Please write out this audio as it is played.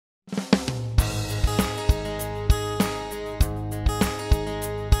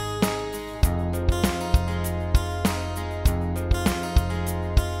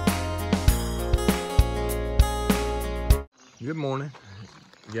Good morning.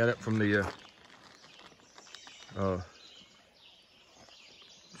 Got up from the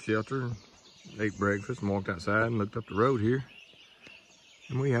shelter, ate breakfast, and walked outside and looked up the road here.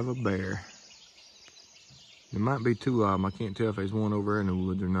 And we have a bear. There might be two of them. I can't tell if there's one over there in the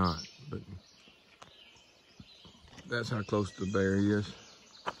woods or not, but that's how close the bear is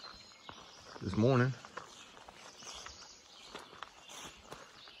this morning.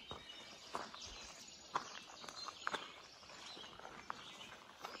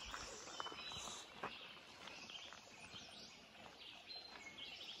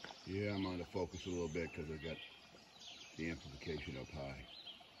 Yeah, I'm on the focus a little bit because I got the amplification up high.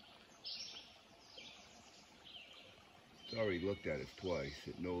 It's already looked at us twice.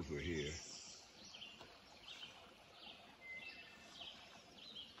 It knows we're here.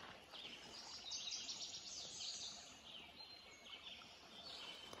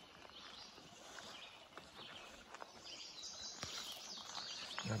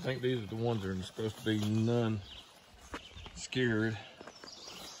 I think these are the ones that are supposed to be none scared.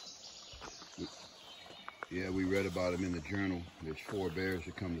 Yeah, we read about them in the journal. There's 4 bears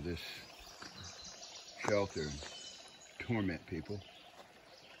that come to this shelter and torment people.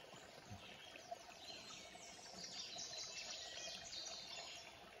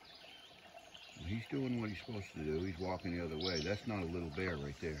 Well, he's doing what he's supposed to do. He's walking the other way. That's not a little bear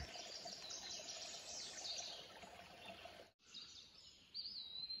right there.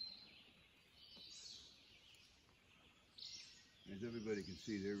 As everybody can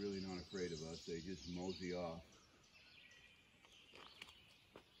see, they're really not afraid of us. They just mosey off.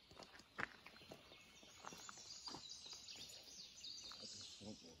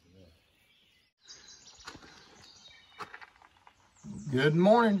 Good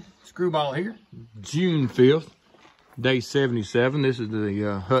morning, Screwball here. June 5th, day 77. This is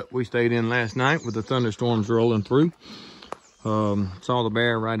the hut we stayed in last night with the thunderstorms rolling through. Saw the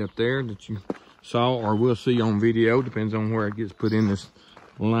bear right up there that you saw or will see on video, depends on where it gets put in this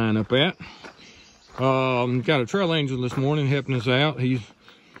lineup at. Got a trail angel this morning helping us out. He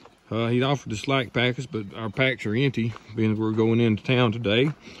offered to slack pack us, but our packs are empty, being we're going into town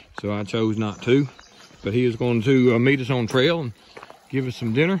today, so I chose not to. But he is going to meet us on trail and give us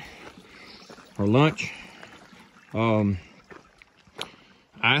some dinner or lunch.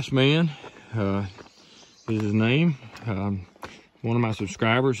 Iceman is his name. One of my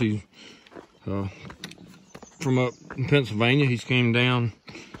subscribers. He's from up in Pennsylvania. He's came down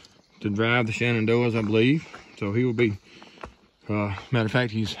to drive the Shenandoahs, I believe. So he will be, matter of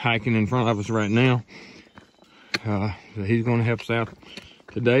fact, he's hiking in front of us right now. So he's going to help us out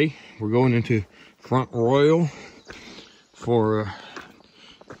today. We're going into Front Royal for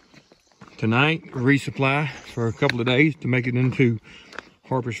tonight, resupply for a couple of days to make it into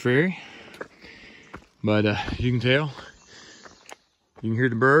Harper's Ferry. But you can tell, you can hear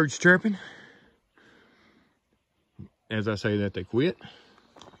the birds chirping. As I say that, they quit.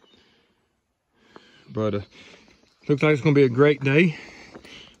 But looks like it's going to be a great day.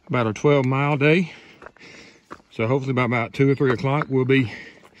 About a 12-mile day. So hopefully by about 2 or 3 o'clock, we'll be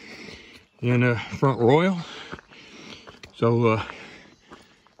in Front Royal. So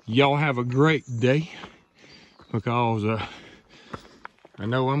y'all have a great day, because I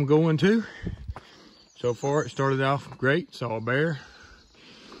know I'm going to. So far it started off great. Saw a bear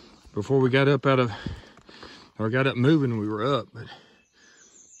before we got up got up moving. We were up, but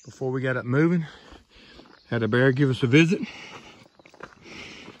before we got up moving, had a bear give us a visit.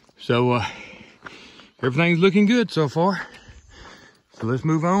 So everything's looking good so far. So let's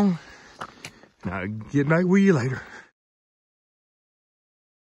move on. I'll get back with you later.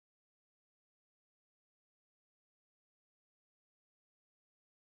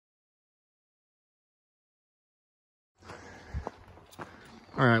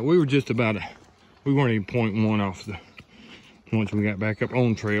 All right, we were just about we weren't even 0.1 off once we got back up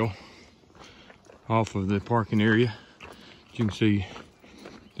on trail, off of the parking area. As you can see,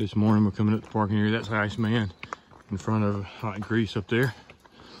 this morning we're coming up the parking area. That's Iceman in front of Hot Grease up there.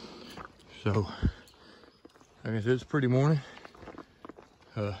 So, like I said, it's a pretty morning.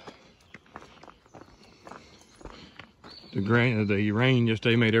 The rain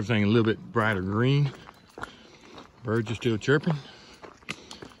yesterday made everything a little bit brighter green. Birds are still chirping.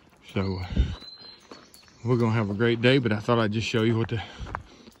 So, we're gonna have a great day, but I thought I'd just show you what the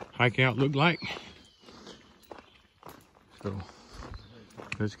hike out looked like. So,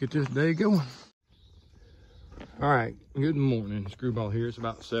 let's get this day going. All right, good morning, Screwball here. It's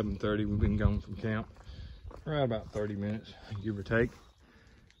about 7:30. We've been gone from camp for about 30 minutes, give or take.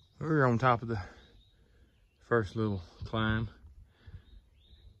 We're on top of the first little climb.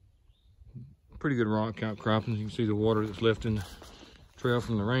 pretty good rock outcroppings. You can see the water that's left in the trail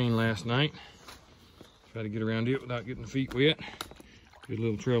from the rain last night. Try to get around it without getting the feet wet. Good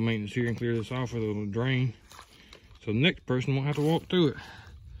little trail maintenance here and clear this off with a little drain, so the next person won't have to walk through it.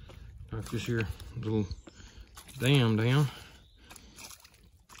 Knock this here little dam down.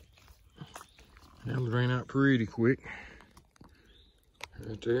 That'll drain out pretty quick.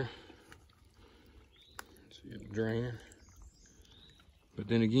 Right there. See it draining. But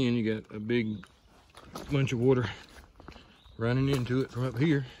then again, you got a big bunch of water running into it from up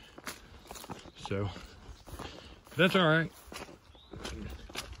here. So that's all right. That's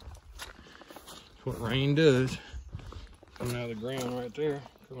what rain does. Coming out of the ground right there,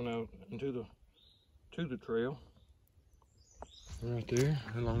 coming out into the trail. Right there,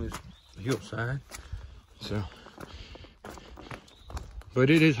 along this hillside. So, but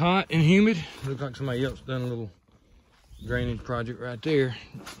it is hot and humid. Looks like somebody else done a little drainage project right there.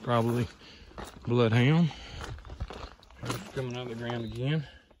 Probably bloodhound. It's coming out of the ground again.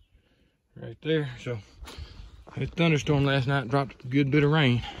 Right there. So, a thunderstorm last night dropped a good bit of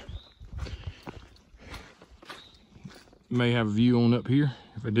rain. May have a view on up here.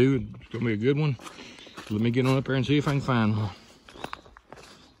 If I do, it's gonna be a good one. Let me get on up there and see if I can find one.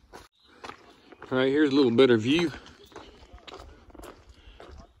 All right, here's a little better view.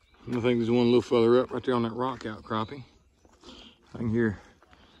 I think there's one a little further up right there on that rock outcropping. I can hear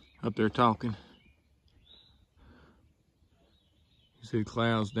up there talking. You see the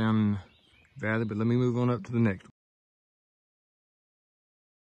clouds down in the valley, but let me move on up to the next one.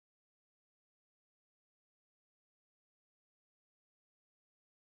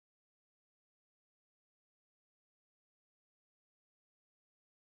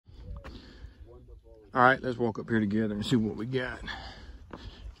 All right, let's walk up here together and see what we got.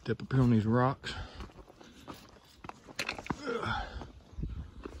 Step up here on these rocks.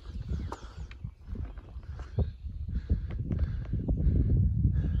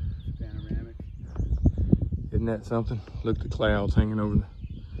 Panoramic. Isn't that something? Look at the clouds hanging over the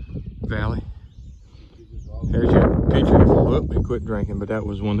valley. There's your picture. Whoop, and quit drinking, but that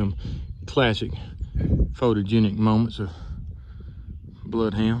was one of them classic photogenic moments of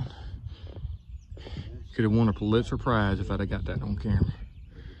bloodhound. Could have won a Pulitzer Prize if I'd have got that on camera.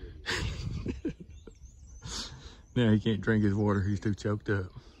 Now he can't drink his water, he's too choked up.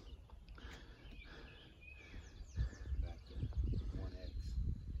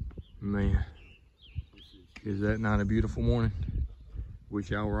 Man, is that not a beautiful morning? Wish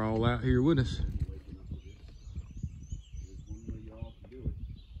y'all were all out here with us.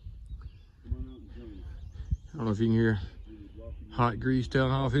 I don't know if you can hear Hot Grease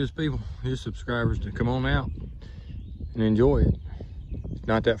telling all of his people, his subscribers, to come on out and enjoy it. It's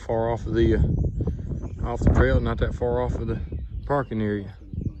not that far off of the trail, not that far off of the parking area.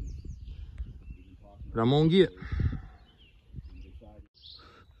 But I'm gonna get.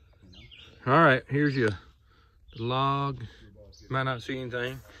 All right, here's your log. Might not see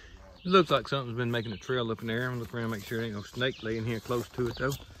anything. It looks like something's been making a trail up in there. I'm gonna look around and make sure there ain't no snake laying here close to it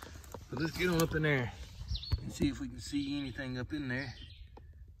though. But let's get on up in there and see if we can see anything up in there.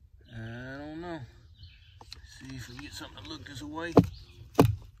 I don't know. See if we can get something to look this way.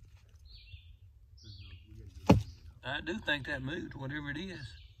 I do think that moved, whatever it is.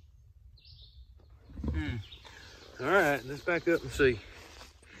 All right, let's back up and see.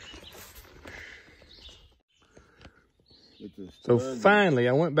 So finally,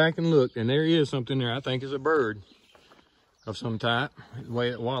 I went back and looked, and there is something there. I think it's a bird of some type. The way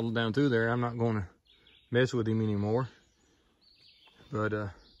it waddled down through there, I'm not going to mess with him anymore. But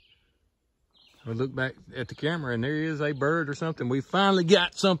I look back at the camera, and there is a bird or something. We finally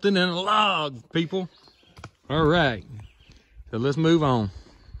got something in a log, people. All right, so let's move on.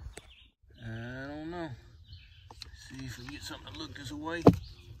 I don't know. See if we can get something to look this way.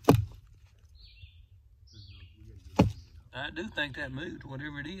 I do think that moved,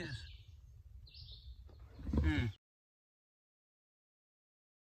 whatever it is.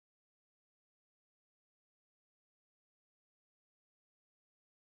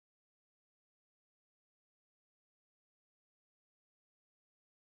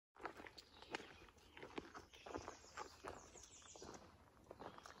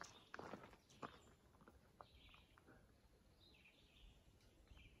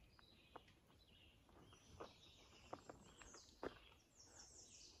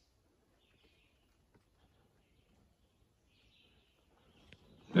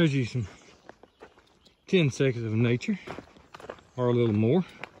 There's you some 10 seconds of nature, or a little more.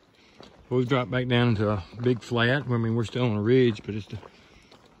 We've dropped back down into a big flat. I mean, we're still on a ridge, but it's a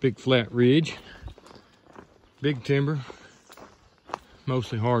big flat ridge. Big timber,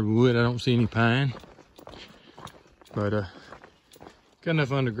 mostly hardwood. I don't see any pine. But got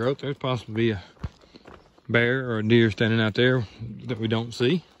enough undergrowth. There's possibly a bear or a deer standing out there that we don't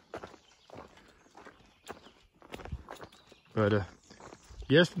see. But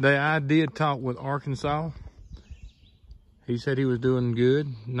yesterday I did talk with Arkansas. He said he was doing good,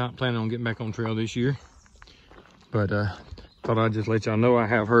 not planning on getting back on trail this year. But thought I'd just let y'all know I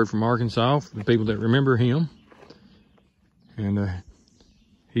have heard from Arkansas, for the people that remember him. And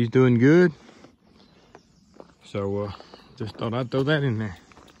he's doing good. So just thought I'd throw that in there.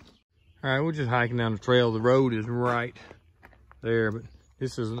 All right, we're just hiking down the trail. The road is right there, but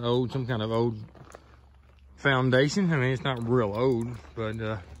this is some kind of old foundation. I mean, it's not real old, but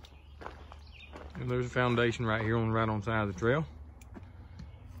there's a foundation right here right on the side of the trail.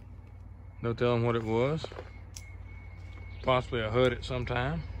 No telling what it was. Possibly a hut at some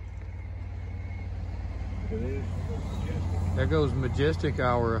time. There goes Majestic,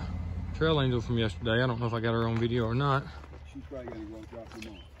 our trail angel from yesterday. I don't know if I got her on video or not. She's probably gonna go drop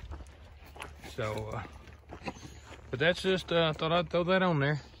them off. So, but that's just, thought I'd throw that on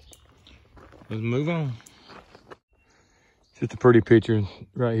there. Let's move on. Just a pretty picture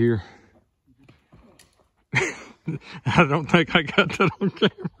right here. I don't think I got that on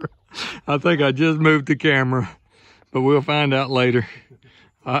camera. I think I just moved the camera, but we'll find out later.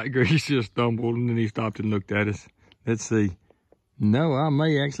 Grace just stumbled and then he stopped and looked at us. Let's see. No, I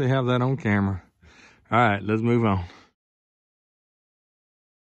may actually have that on camera. All right, let's move on.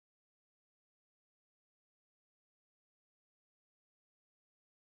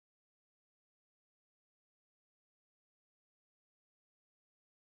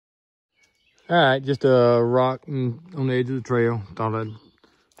 All right, just a rock on the edge of the trail. Thought I'd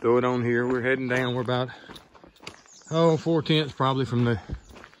throw it on here. We're heading down. We're about, 4/10 probably from the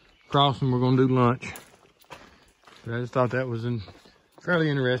crossing. We're gonna do lunch. But I just thought that was a fairly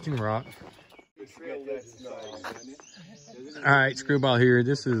interesting rock. All right, Screwball here.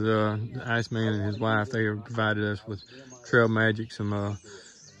 This is the Iceman and his wife. They have provided us with Trail Magic, some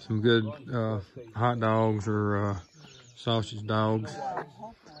good hot dogs or sausage dogs.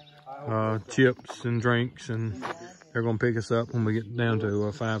 Chips and drinks, and they're gonna pick us up when we get down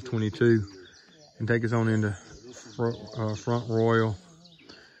to 522 and take us on into Front Royal.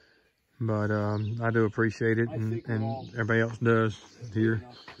 But I do appreciate it, and everybody else does here.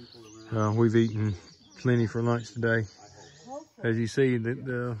 We've eaten plenty for lunch today. As you see,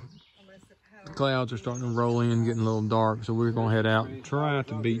 the clouds are starting to roll in, getting a little dark, so we're gonna head out and try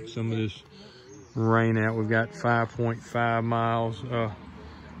to beat some of this rain out. We've got 5.5 miles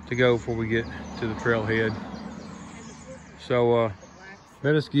to go before we get to the trailhead. So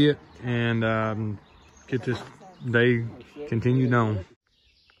let us get this day continued on.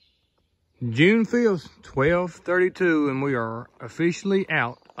 June 5th, 12:32, and we are officially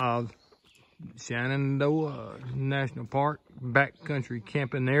out of Shenandoah National Park, backcountry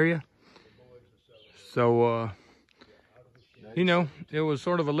camping area. So, you know, it was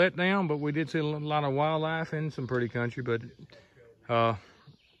sort of a letdown, but we did see a lot of wildlife and some pretty country, but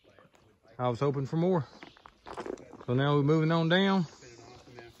I was hoping for more. So now we're moving on down.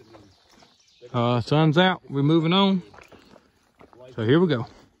 Sun's out, we're moving on. So here we go.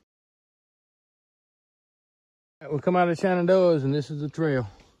 We come out of Shenandoah's and this is the trail.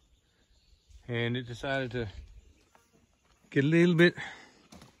 And it decided to get a little bit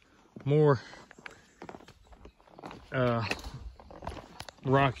more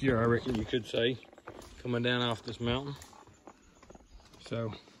rockier, I reckon you could say, coming down off this mountain.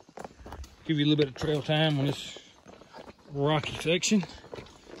 So give you a little bit of trail time on this rocky section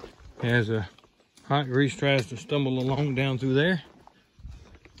as Hot Grease tries to stumble along down through there.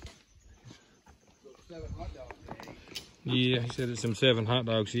 Yeah, he said it's some 7 hot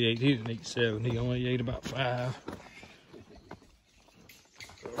dogs he ate. He didn't eat 7, he only ate about 5.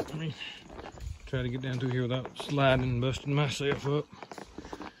 So let me try to get down through here without sliding and busting myself up.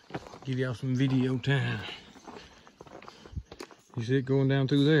 Give y'all some video time. You see it going down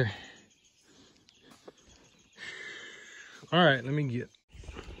through there. All right, let me get.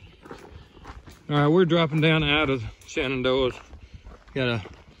 All right, we're dropping down out of Shenandoah's. Got a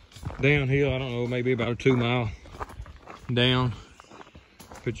downhill, I don't know, maybe about a 2 mile down.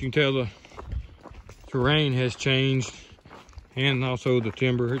 But you can tell the terrain has changed and also the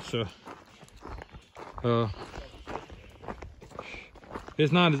timber.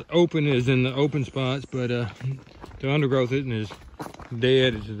 It's not as open as in the open spots, but the undergrowth isn't as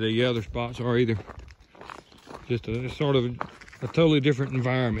dead as the other spots are either. Just a sort of a totally different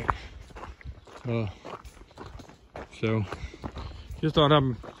environment. So just thought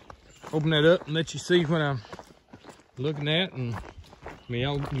I'd open that up and let you see what I'm looking at and I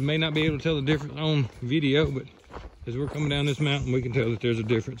mean, you may not be able to tell the difference on video, but as we're coming down this mountain, we can tell that there's a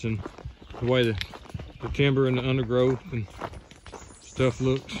difference in the way the timber and the undergrowth and stuff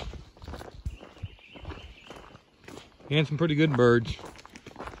looks. And some pretty good birds.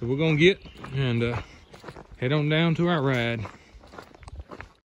 So we're gonna get and head on down to our ride.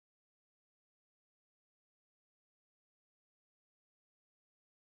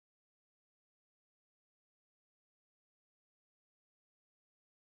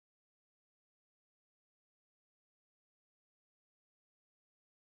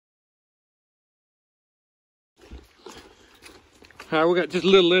 All right, we got just a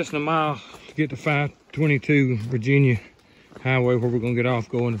little less than a mile to get to 522 Virginia Highway, where we're gonna get off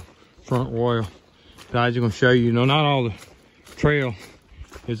going to Front Royal. So I was just gonna show you, not all the trail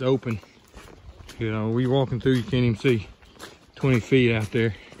is open. We're walking through, you can't even see 20 feet out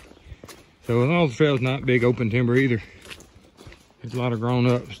there. So all the trail's not big open timber either. It's a lot of grown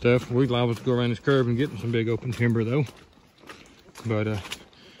up stuff. We'd allow us to go around this curve and get some big open timber though. But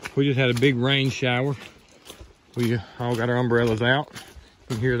we just had a big rain shower. We all got our umbrellas out.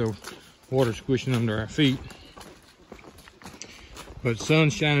 You can hear the water squishing under our feet. But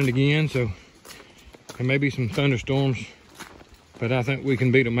sun's shining again, so there may be some thunderstorms, but I think we can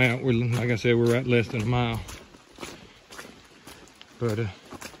beat them out. Like I said, we're at less than a mile. But you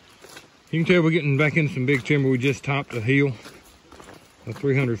can tell we're getting back into some big timber. We just topped a hill, a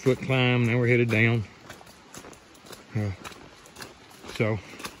 300-foot climb. Now we're headed down. So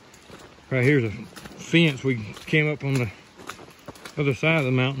right here's a fence. We came up on the other side of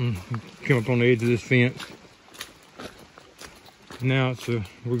the mountain, came up on the edge of this fence. Now it's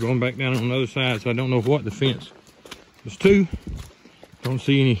we're going back down on the other side, so I don't know what the fence is to. Don't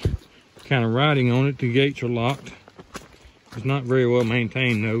see any kind of writing on it. The gates are locked. It's not very well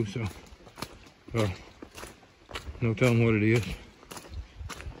maintained though, so no telling what it is.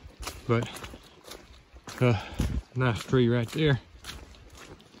 But nice tree right there.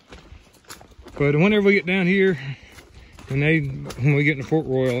 But whenever we get down here, when we get into Fort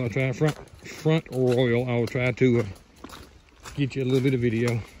Royal, I'll try Front Royal. I'll try to get you a little bit of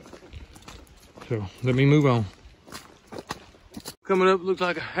video. So let me move on. Coming up, looks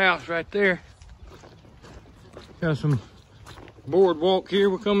like a house right there. Got some boardwalk here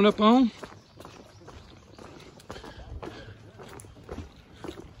we're coming up on.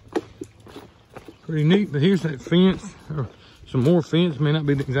 Pretty neat, but here's that fence. Or some more fence, may not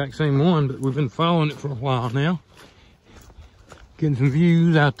be the exact same one, but we've been following it for a while now. Getting some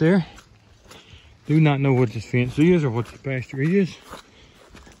views out there. Do not know what this fence is or what this pasture is.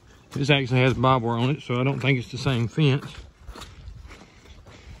 This actually has barbed wire on it, so I don't think it's the same fence.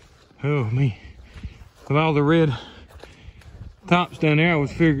 Oh man, with all the red tops down there, I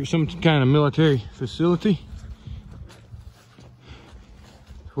was figuring some kind of military facility.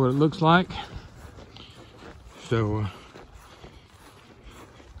 That's what it looks like. So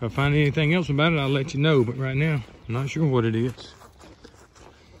if I find anything else about it, I'll let you know, but right now I'm not sure what it is.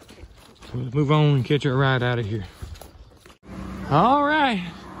 So let's move on and catch our ride out of here. All right,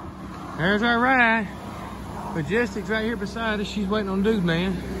 there's our ride. Majestic's right here beside us. She's waiting on Dude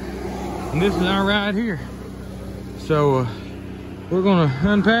Man, and this is our ride here. So we're gonna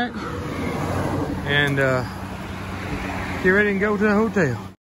unpack and get ready and go to the hotel.